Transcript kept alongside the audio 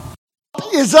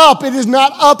Up is up. It is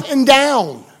not up and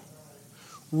down.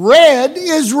 Red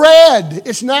is red.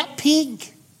 It's not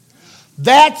pink.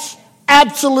 That's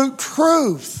absolute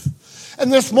truth.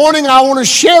 And this morning I want to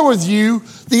share with you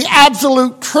the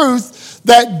absolute truth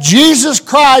that Jesus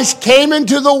Christ came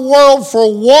into the world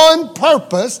for one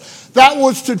purpose. That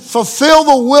was to fulfill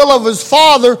the will of his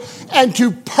Father and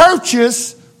to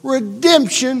purchase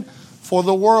redemption for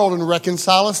the world and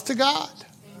reconcile us to God.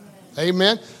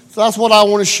 Amen. So that's what I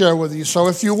want to share with you. So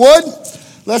if you would,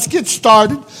 let's get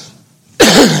started.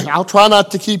 I'll try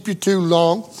not to keep you too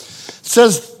long. It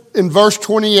says in verse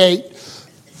 28,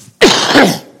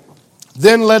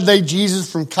 Then led they Jesus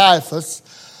from Caiaphas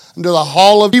into the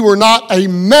hall of... If he were not a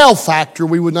malefactor,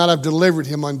 we would not have delivered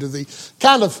him unto thee.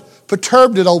 Kind of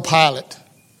perturbed it, old Pilate.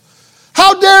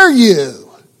 How dare you?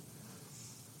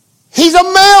 He's a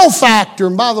malefactor.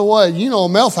 And by the way, you know a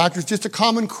malefactor is just a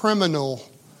common criminal.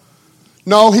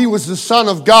 No, he was the Son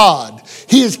of God.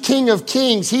 He is King of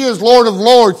Kings. He is Lord of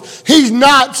Lords. He's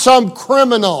not some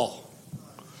criminal.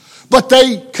 But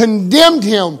they condemned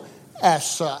him as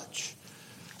such.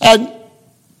 And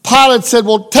Pilate said,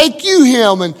 well, take you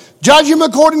him and judge him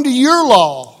according to your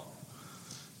law.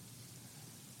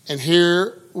 And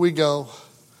here we go.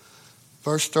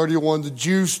 Verse 31, the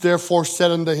Jews therefore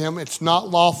said unto him, it's not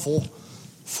lawful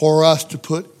for us to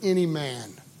put any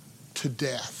man to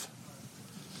death.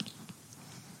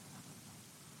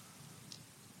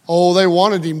 Oh, they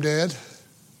wanted him dead,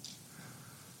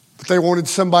 but they wanted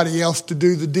somebody else to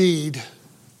do the deed.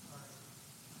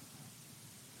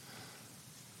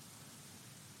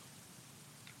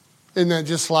 Isn't that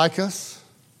just like us?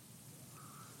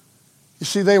 You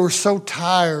see, they were so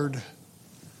tired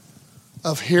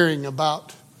of hearing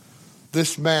about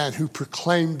this man who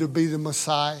proclaimed to be the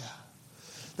Messiah.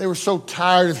 They were so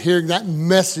tired of hearing that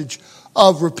message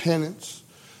of repentance.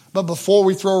 But before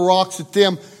we throw rocks at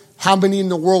them, how many in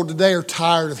the world today are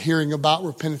tired of hearing about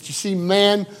repentance? You see,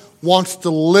 man wants to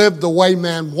live the way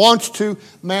man wants to.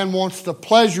 Man wants the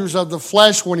pleasures of the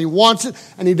flesh when he wants it,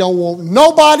 and he don't want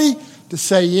nobody to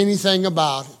say anything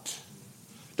about it.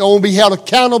 Don't want to be held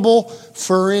accountable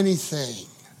for anything.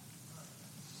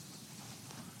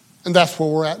 And that's where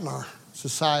we're at in our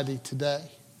society today.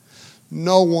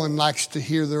 No one likes to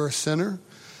hear they're a sinner,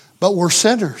 but we're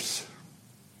sinners.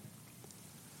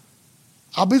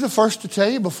 I'll be the first to tell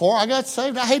you, before I got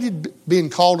saved, I hated being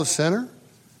called a sinner.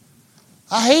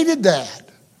 I hated that.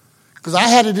 Because I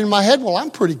had it in my head, well,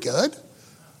 I'm pretty good.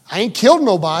 I ain't killed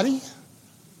nobody.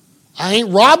 I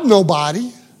ain't robbed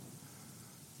nobody.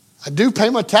 I do pay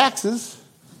my taxes.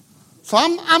 So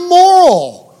I'm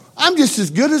moral. I'm just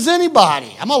as good as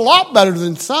anybody. I'm a lot better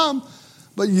than some.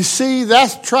 But you see,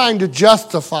 that's trying to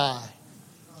justify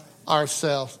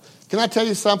ourselves. Can I tell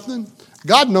you something?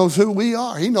 God knows who we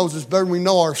are. He knows us better than we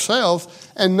know ourselves.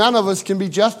 And none of us can be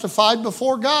justified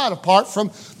before God apart from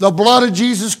the blood of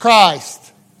Jesus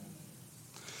Christ.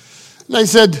 And they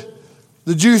said,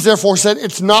 the Jews therefore said,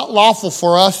 it's not lawful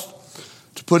for us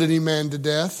to put any man to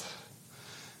death,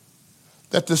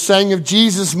 that the saying of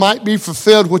Jesus might be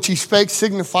fulfilled, which he spake,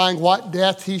 signifying what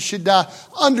death he should die.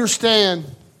 Understand,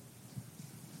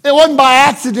 it wasn't by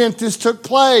accident this took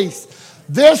place.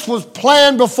 This was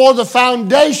planned before the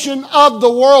foundation of the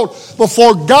world,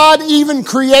 before God even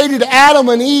created Adam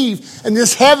and Eve and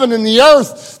this heaven and the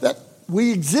earth that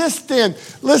we exist in.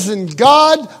 Listen,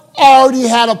 God already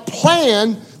had a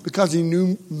plan because he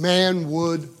knew man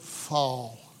would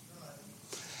fall.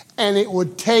 And it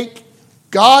would take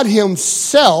God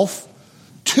himself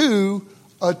to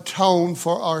atone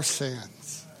for our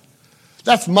sins.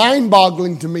 That's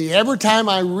mind-boggling to me. Every time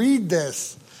I read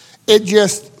this, it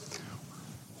just...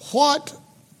 What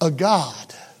a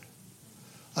God.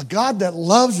 A God that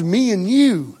loves me and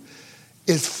you,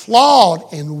 is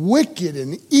flawed and wicked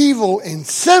and evil and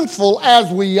sinful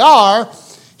as we are.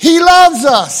 He loves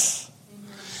us.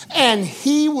 And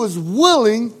he was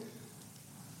willing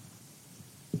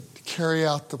to carry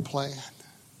out the plan.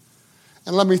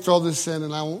 And let me throw this in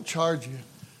and I won't charge you.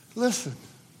 Listen,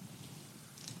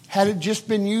 had it just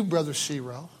been you, Brother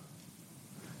Ciro,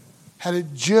 had it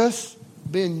just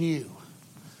been you,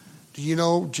 do you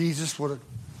know Jesus would have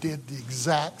did the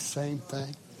exact same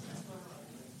thing?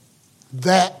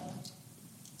 That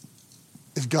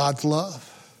is God's love.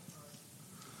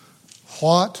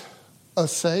 What a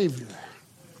Savior.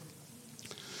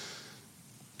 It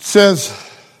says,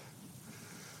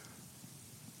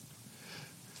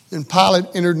 and Pilate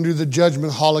entered into the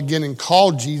judgment hall again and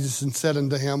called Jesus and said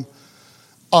unto him,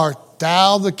 Art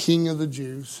thou the King of the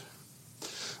Jews?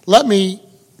 Let me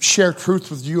share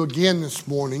truth with you again this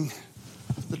morning.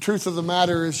 The truth of the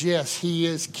matter is, yes, he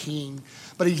is king.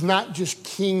 But he's not just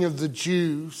King of the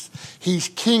Jews. He's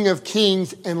King of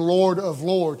kings and Lord of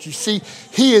lords. You see,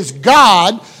 he is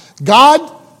God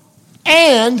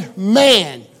and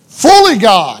man. Fully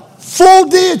God, full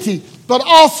deity, but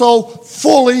also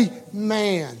fully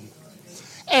man.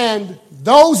 And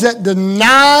those that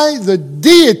deny the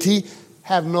deity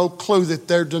have no clue that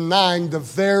they're denying the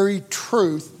very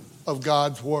truth of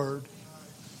God's word.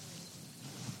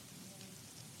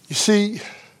 You see,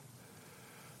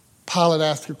 Pilate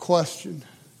asked a question.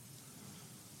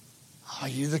 Are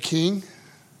you the king?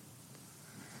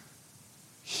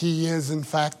 He is, in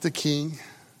fact, the king.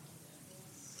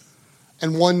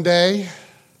 And one day,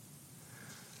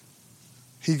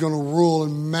 he's going to rule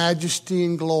in majesty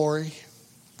and glory.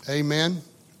 Amen.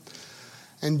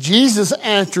 And Jesus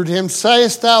answered him,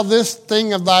 sayest thou this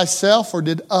thing of thyself, or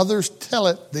did others tell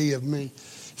it thee of me?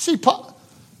 See, you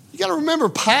got to remember,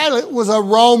 Pilate was a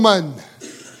Roman.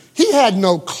 He had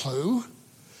no clue.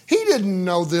 He didn't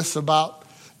know this about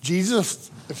Jesus,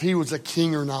 if he was a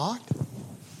king or not. And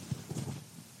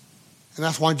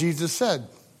that's why Jesus said,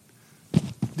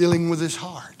 dealing with his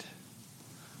heart,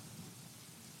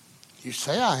 you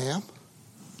say I am,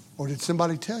 or did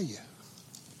somebody tell you?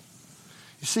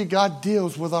 You see, God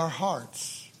deals with our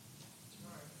hearts.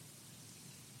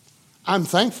 I'm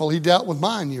thankful he dealt with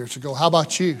mine years ago. How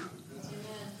about you?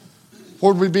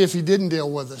 Where would we be if he didn't deal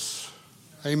with us?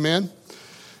 Amen.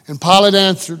 And Pilate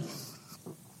answered,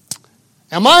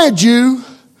 am I a Jew?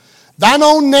 Thine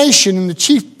own nation and the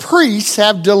chief priests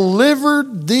have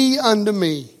delivered thee unto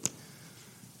me.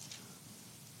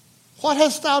 What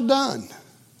hast thou done?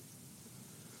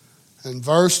 And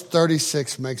verse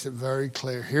 36 makes it very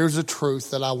clear. Here's the truth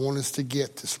that I want us to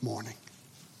get this morning.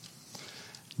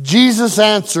 Jesus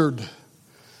answered,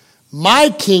 my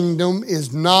kingdom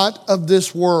is not of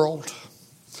this world.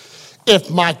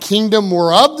 If my kingdom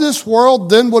were of this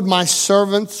world, then would my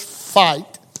servants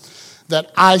fight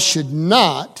that I should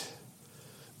not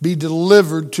be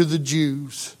delivered to the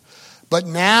Jews. But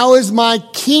now is my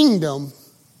kingdom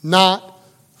not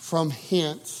from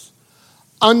hence.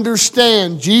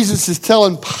 Understand, Jesus is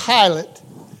telling Pilate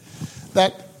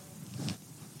that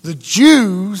the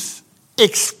Jews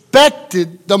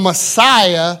expected the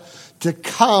Messiah to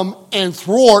come and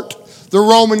thwart the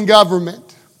Roman government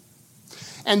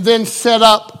and then set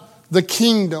up the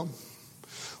kingdom.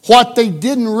 What they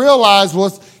didn't realize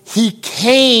was he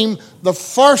came the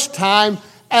first time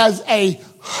as a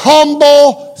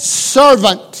humble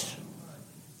servant.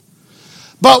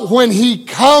 But when he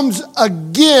comes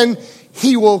again,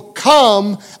 he will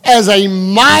come as a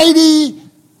mighty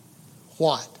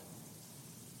what?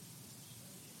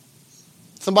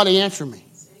 Somebody answer me.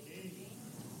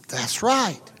 That's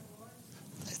right.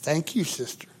 Thank you,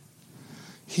 sister.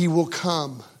 He will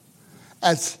come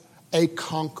as a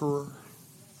conqueror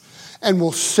and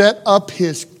will set up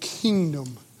his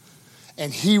kingdom.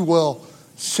 And he will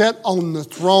sit on the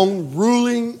throne,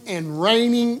 ruling and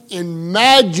reigning in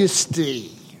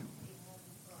majesty.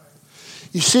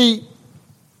 You see,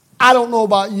 I don't know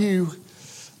about you,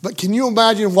 but can you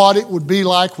imagine what it would be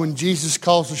like when Jesus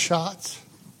calls the shots?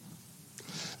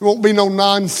 There won't be no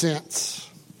nonsense.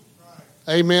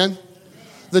 Amen.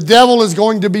 The devil is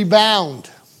going to be bound.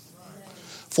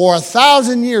 For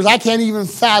 1,000 years, I can't even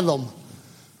fathom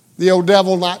the old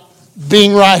devil not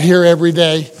being right here every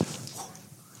day,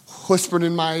 whispering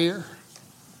in my ear,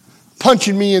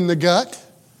 punching me in the gut.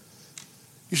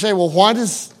 You say, well, why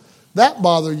does that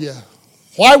bother you?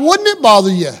 Why wouldn't it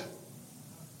bother you?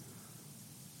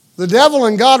 The devil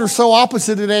and God are so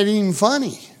opposite it ain't even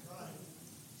funny.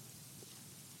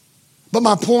 But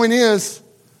my point is,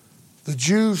 the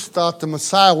Jews thought the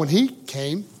Messiah, when he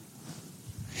came,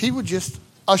 he would just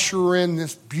usher in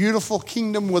this beautiful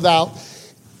kingdom without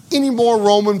any more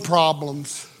Roman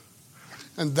problems.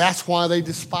 And that's why they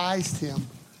despised him.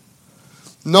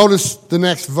 Notice the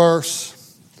next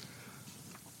verse.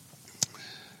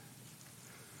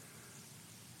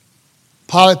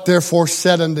 Pilate therefore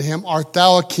said unto him, art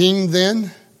thou a king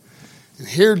then? And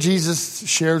here Jesus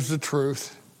shares the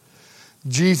truth.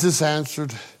 Jesus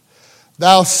answered,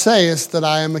 thou sayest that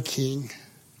I am a king.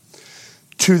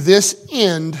 To this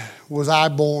end was I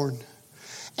born,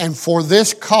 and for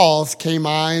this cause came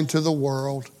I into the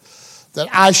world, that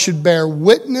I should bear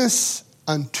witness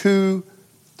unto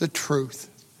the truth.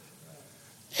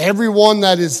 Everyone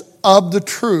that is of the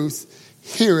truth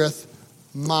heareth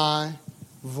my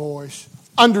voice.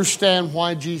 Understand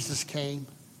why Jesus came.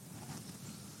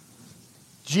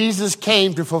 Jesus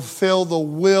came to fulfill the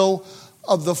will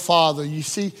of the Father. You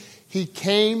see, he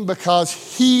came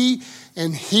because he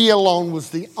and he alone was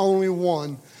the only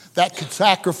one that could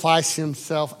sacrifice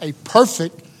himself, a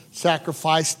perfect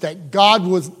sacrifice that God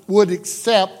would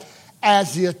accept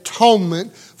as the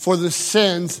atonement for the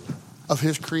sins of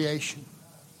his creation.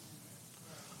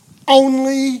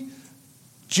 Only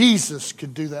Jesus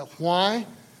could do that. Why?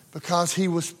 Because he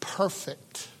was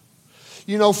perfect.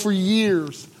 You know, for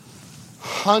years,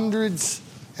 hundreds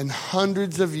and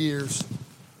hundreds of years,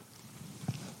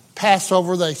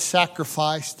 Passover they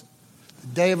sacrificed. The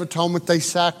Day of Atonement they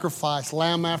sacrificed.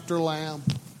 Lamb after lamb.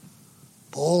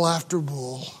 Bull after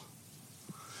bull.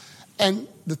 And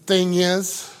the thing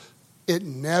is, it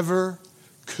never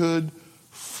could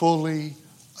fully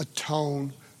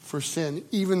atone for sin.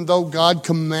 Even though God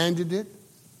commanded it.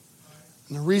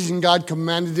 And the reason God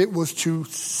commanded it was to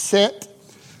set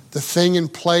the thing in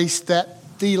place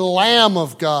that the Lamb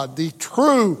of God, the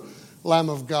true Lamb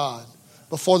of God,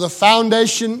 before the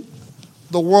foundation,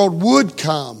 the world would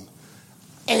come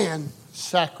and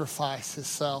sacrifice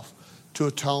itself to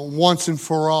atone once and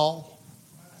for all.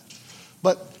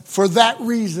 But for that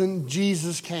reason,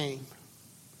 Jesus came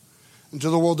into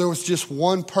the world. There was just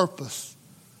one purpose: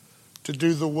 to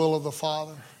do the will of the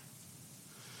Father.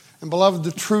 And beloved,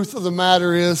 the truth of the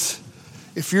matter is,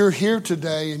 if you're here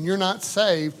today and you're not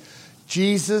saved,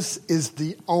 Jesus is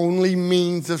the only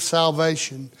means of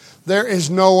salvation. There is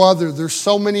no other. There's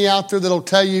so many out there that'll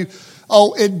tell you,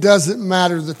 oh, it doesn't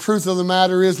matter. The truth of the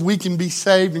matter is we can be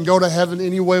saved and go to heaven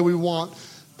any way we want.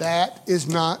 That is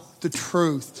not the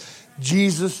truth.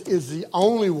 Jesus is the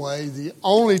only way, the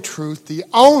only truth, the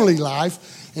only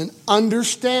life. And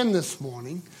understand this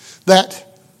morning that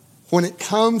when it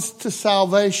comes to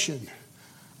salvation,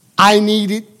 I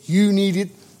need it, you need it,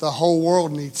 the whole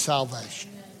world needs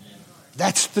salvation.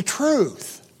 That's the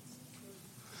truth.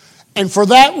 And for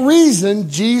that reason,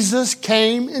 Jesus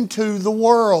came into the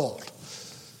world.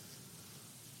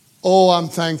 Oh, I'm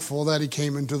thankful that he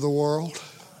came into the world.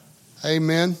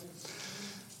 Amen.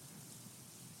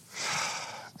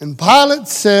 And Pilate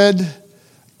said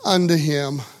unto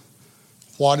him,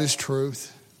 what is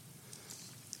truth?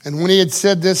 And when he had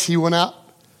said this, he went out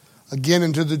again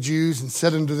unto the Jews and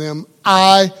said unto them,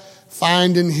 I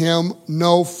find in him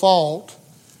no fault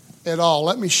at all.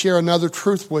 Let me share another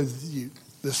truth with you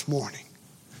this morning.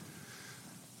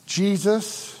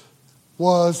 Jesus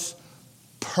was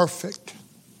perfect.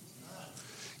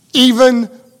 Even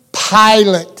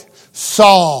Pilate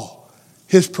saw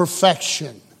his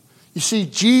perfection. You see,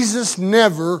 Jesus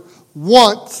never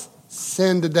once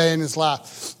sinned a day in his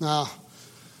life. Now,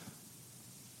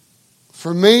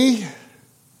 for me,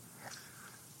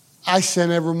 I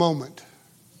sin every moment.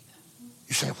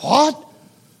 You say, what?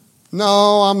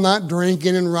 No, I'm not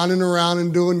drinking and running around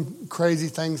and doing crazy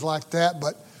things like that,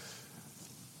 but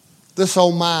this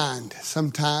old mind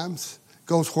sometimes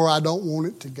goes where I don't want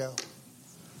it to go.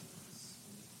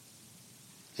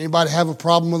 Anybody have a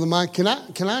problem with the mind? Can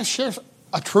I share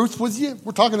a truth with you?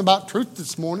 We're talking about truth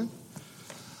this morning.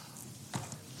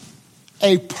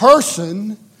 A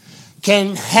person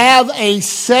can have a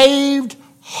saved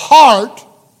heart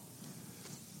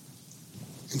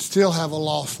and still have a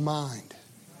lost mind.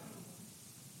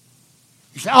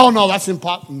 You say, oh no, that's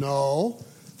impossible. No.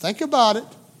 Think about it.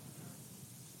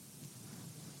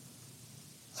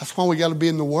 That's why we got to be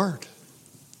in the Word.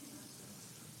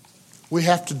 We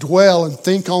have to dwell and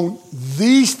think on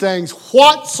these things,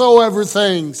 whatsoever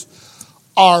things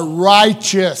are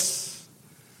righteous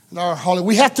and are holy.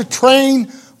 We have to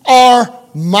train our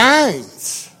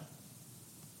minds.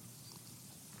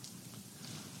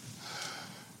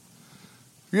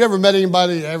 Have you ever met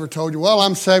anybody that ever told you, well,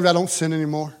 I'm saved, I don't sin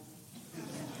anymore?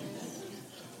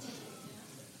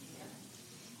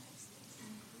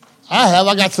 I have.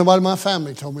 I got somebody in my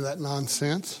family told me that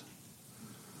nonsense.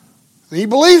 And he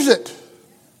believes it.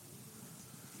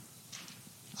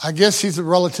 I guess he's a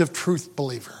relative truth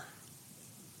believer.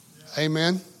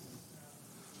 Amen?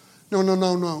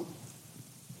 No.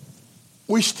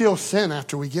 We still sin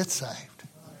after we get saved.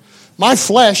 My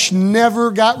flesh never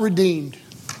got redeemed.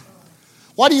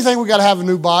 Why do you think we got to have a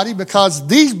new body? Because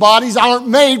these bodies aren't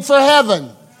made for heaven.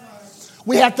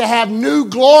 We have to have new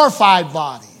glorified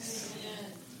bodies.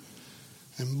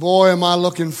 And boy, am I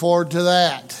looking forward to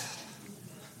that.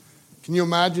 Can you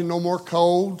imagine no more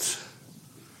colds,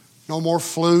 no more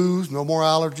flus, no more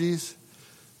allergies,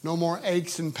 no more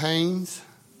aches and pains?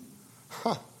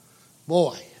 Huh,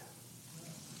 boy.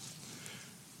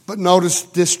 But notice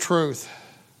this truth.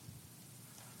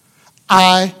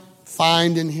 I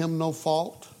find in him no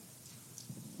fault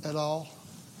at all.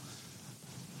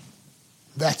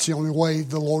 That's the only way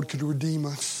the Lord could redeem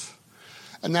us.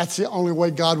 And that's the only way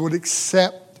God would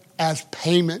accept as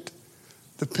payment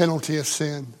the penalty of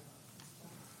sin.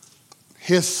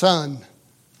 His Son,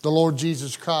 the Lord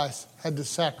Jesus Christ, had to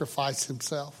sacrifice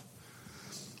himself.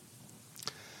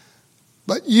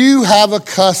 But you have a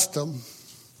custom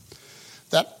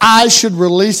that I should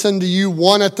release unto you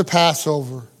one at the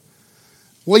Passover.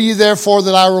 Will you therefore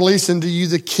that I release unto you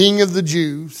the King of the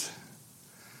Jews?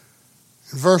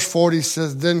 In verse 40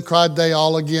 says, Then cried they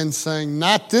all again, saying,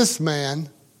 Not this man,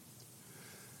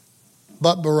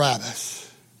 but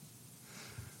Barabbas.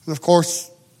 And of course,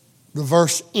 the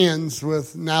verse ends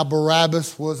with, Now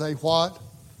Barabbas was a what?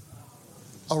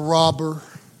 A robber.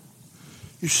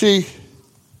 You see,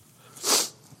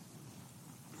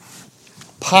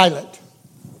 Pilate,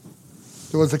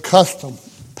 there was a custom,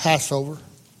 Passover.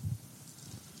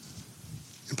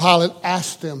 And Pilate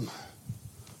asked them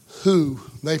who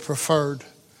they preferred,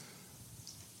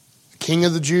 the King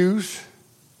of the Jews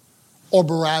or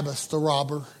Barabbas, the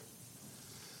robber.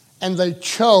 And they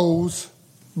chose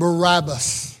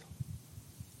Barabbas.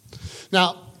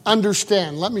 Now,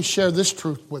 understand, let me share this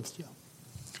truth with you.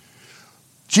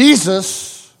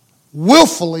 Jesus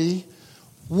willfully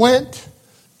went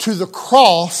to the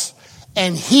cross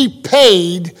and he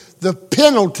paid the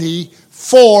penalty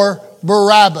for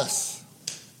Barabbas.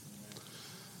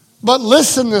 But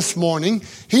listen this morning,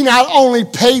 he not only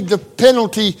paid the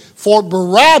penalty for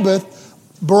Barabbas,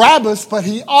 but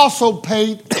he also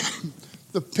paid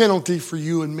the penalty for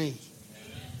you and me.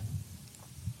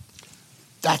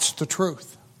 That's the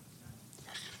truth.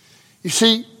 You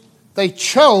see, they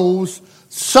chose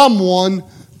someone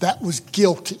that was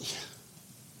guilty.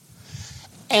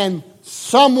 And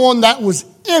someone that was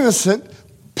innocent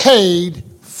paid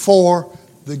for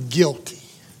the guilty.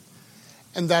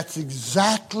 And that's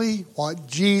exactly what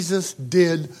Jesus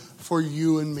did for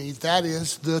you and me. That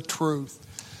is the truth.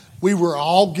 We were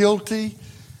all guilty.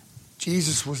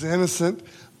 Jesus was innocent,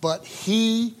 but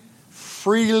he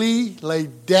freely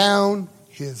laid down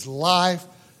his life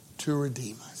to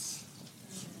redeem us.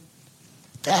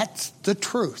 That's the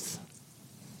truth.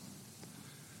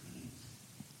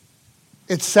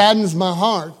 It saddens my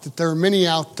heart that there are many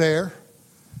out there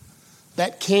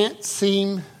that can't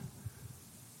seem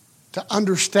to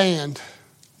understand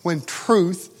when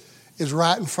truth is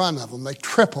right in front of them. They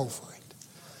trip over it.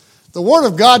 The Word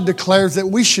of God declares that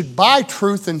we should buy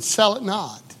truth and sell it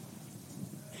not.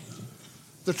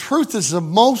 The truth is the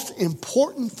most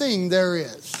important thing there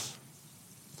is.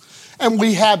 And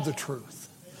we have the truth.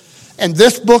 And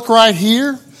this book right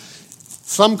here,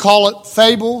 some call it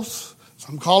fables,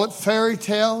 some call it fairy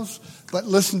tales, but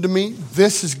listen to me,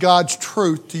 this is God's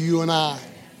truth to you and I.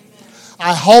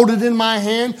 I hold it in my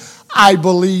hand. I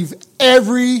believe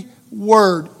every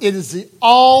word. It is the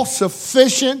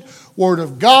all-sufficient Word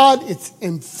of God. It's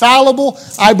infallible.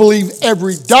 I believe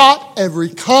every dot, every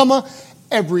comma,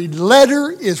 every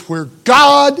letter is where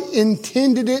God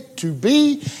intended it to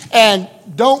be. And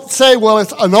don't say, well,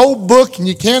 it's an old book and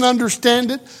you can't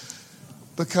understand it,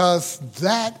 because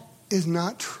that is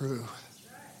not true.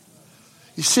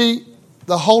 You see,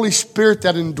 the Holy Spirit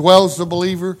that indwells the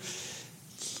believer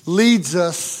leads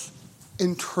us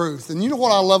in truth. And you know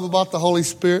what I love about the Holy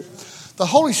Spirit? The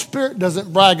Holy Spirit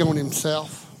doesn't brag on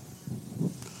himself.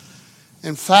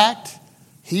 In fact,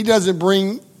 he doesn't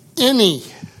bring any,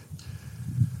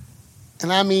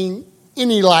 and I mean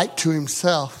any, light to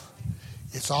himself.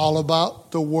 It's all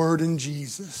about the Word and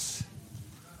Jesus.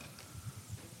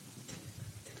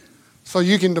 So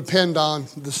you can depend on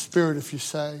the Spirit if you're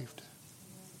saved.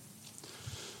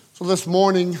 So this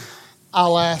morning,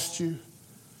 I'll ask you,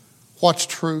 what's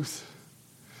truth?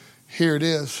 Here it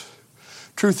is.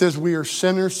 Truth is we are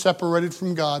sinners separated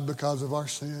from God because of our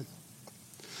sin.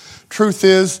 Truth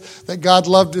is that God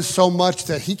loved us so much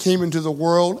that he came into the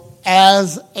world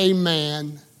as a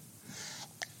man.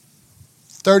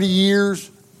 30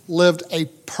 years, lived a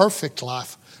perfect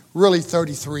life. Really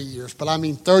 33 years, but I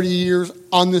mean 30 years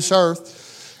on this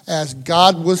earth as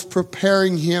God was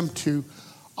preparing him to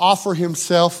offer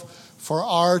himself for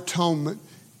our atonement.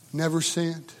 Never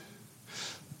sinned.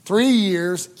 3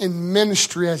 years in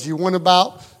ministry as he went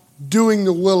about doing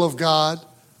the will of God,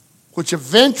 which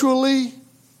eventually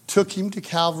took him to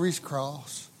Calvary's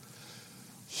cross.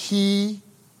 He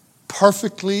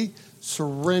perfectly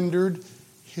surrendered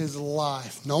his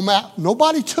life.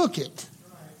 Nobody took it.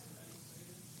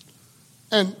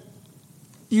 And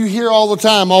you hear all the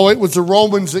time, oh, it was the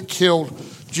Romans that killed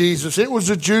Jesus. It was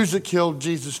the Jews that killed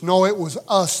Jesus. No, it was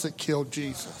us that killed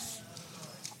Jesus.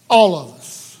 All of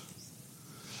us.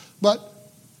 But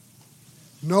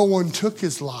no one took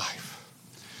his life.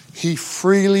 He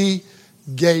freely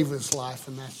gave his life,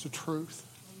 and that's the truth.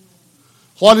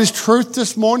 What is truth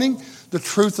this morning? The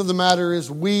truth of the matter is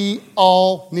we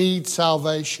all need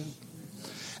salvation.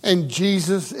 And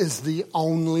Jesus is the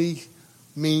only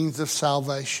means of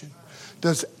salvation.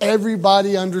 Does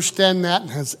everybody understand that?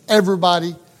 And has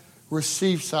everybody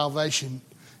received salvation?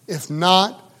 If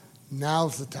not,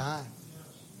 now's the time.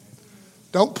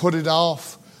 Don't put it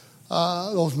off.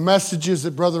 Those messages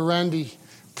that Brother Randy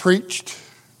preached,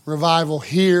 revival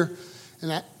here in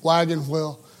that wagon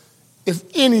wheel, if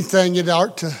anything, it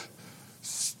ought to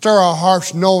stir our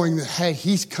hearts knowing that, hey,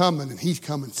 he's coming and he's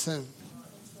coming soon.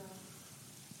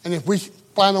 And if we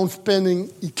plan on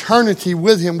spending eternity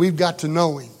with him, we've got to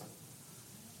know him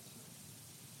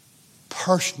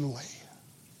personally.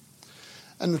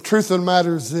 And the truth of the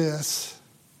matter is this.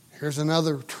 Here's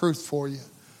another truth for you.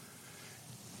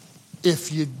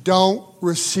 If you don't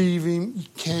receive him, you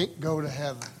can't go to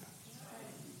heaven.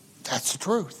 That's the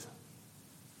truth.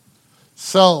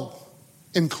 So,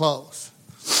 in close,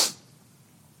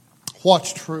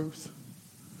 what's truth?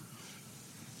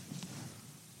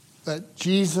 That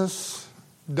Jesus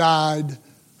died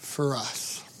for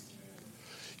us.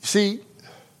 You see,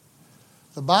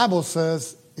 the Bible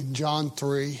says in John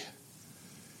 3,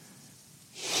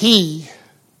 he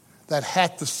that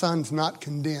hath the Son is not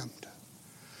condemned,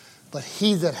 but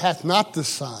he that hath not the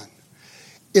Son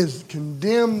is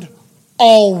condemned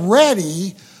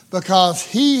already because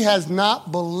he has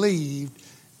not believed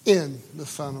in the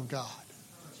Son of God.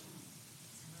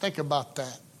 Think about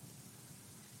that.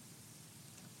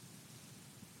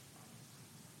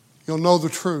 You'll know the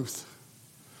truth,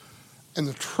 and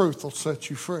the truth will set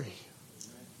you free.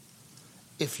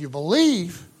 If you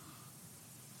believe,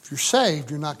 if you're saved,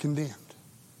 you're not condemned.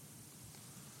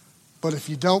 But if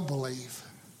you don't believe,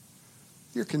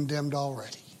 you're condemned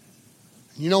already.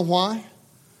 And you know why?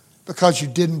 Because you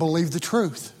didn't believe the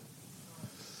truth.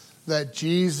 That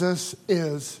Jesus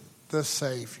is the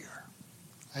Savior.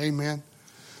 Amen.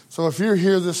 So if you're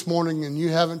here this morning and you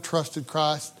haven't trusted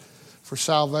Christ for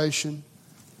salvation,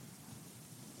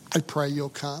 I pray you'll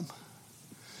come.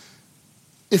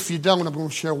 If you don't, I'm going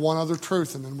to share one other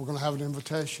truth and then we're going to have an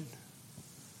invitation.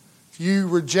 If you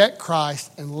reject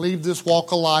Christ and leave this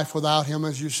walk of life without him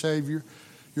as your Savior,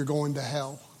 you're going to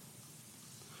hell.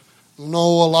 I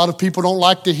know a lot of people don't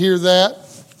like to hear that.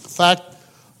 In fact,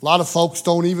 a lot of folks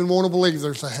don't even want to believe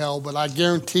there's a hell, but I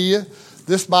guarantee you,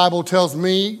 this Bible tells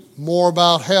me more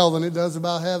about hell than it does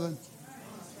about heaven.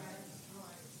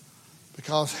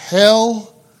 Because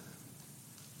hell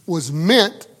was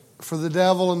meant for the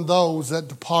devil and those that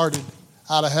departed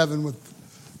out of heaven,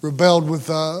 rebelled with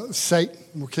Satan,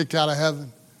 were kicked out of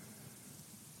heaven.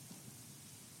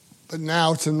 But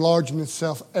now it's enlarging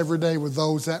itself every day with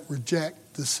those that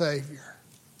reject the Savior.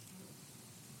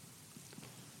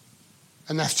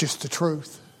 And that's just the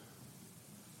truth.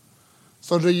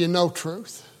 So do you know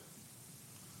truth?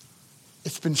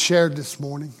 It's been shared this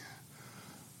morning.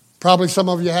 Probably some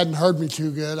of you hadn't heard me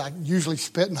too good. I usually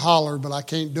spit and holler, but I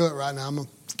can't do it right now. I'm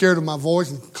scared of my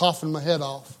voice and coughing my head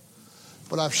off.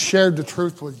 But I've shared the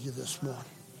truth with you this morning.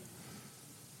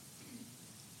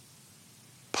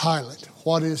 Pilate,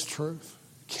 what is truth?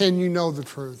 Can you know the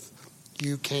truth?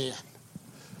 You can.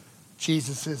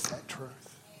 Jesus is that truth.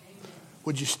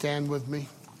 Would you stand with me?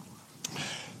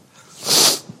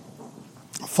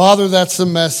 Father, that's the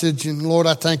message. And Lord,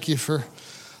 I thank you for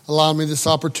allowing me this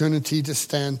opportunity to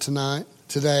stand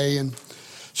today, and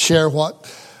share what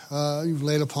you've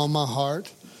laid upon my heart.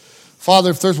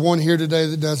 Father, if there's one here today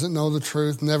that doesn't know the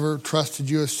truth, never trusted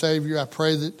you as Savior, I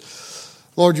pray that,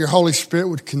 Lord, your Holy Spirit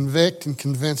would convict and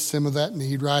convince them of that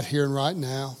need right here and right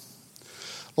now.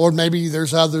 Lord, maybe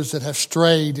there's others that have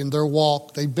strayed in their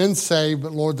walk. They've been saved,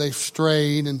 but Lord, they've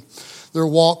strayed and their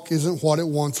walk isn't what it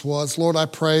once was. Lord, I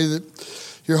pray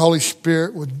that your Holy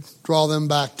Spirit would draw them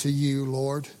back to you,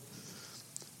 Lord.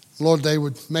 Lord, they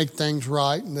would make things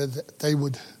right and that they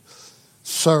would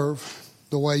serve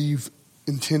the way you've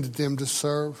intended them to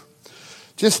serve.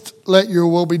 Just let your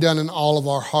will be done in all of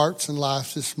our hearts and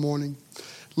lives this morning.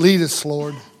 Lead us,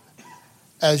 Lord,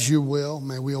 as you will.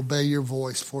 May we obey your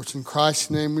voice. For it's in Christ's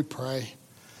name we pray.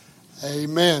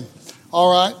 Amen.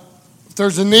 All right. If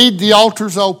there's a need, the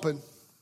altar's open.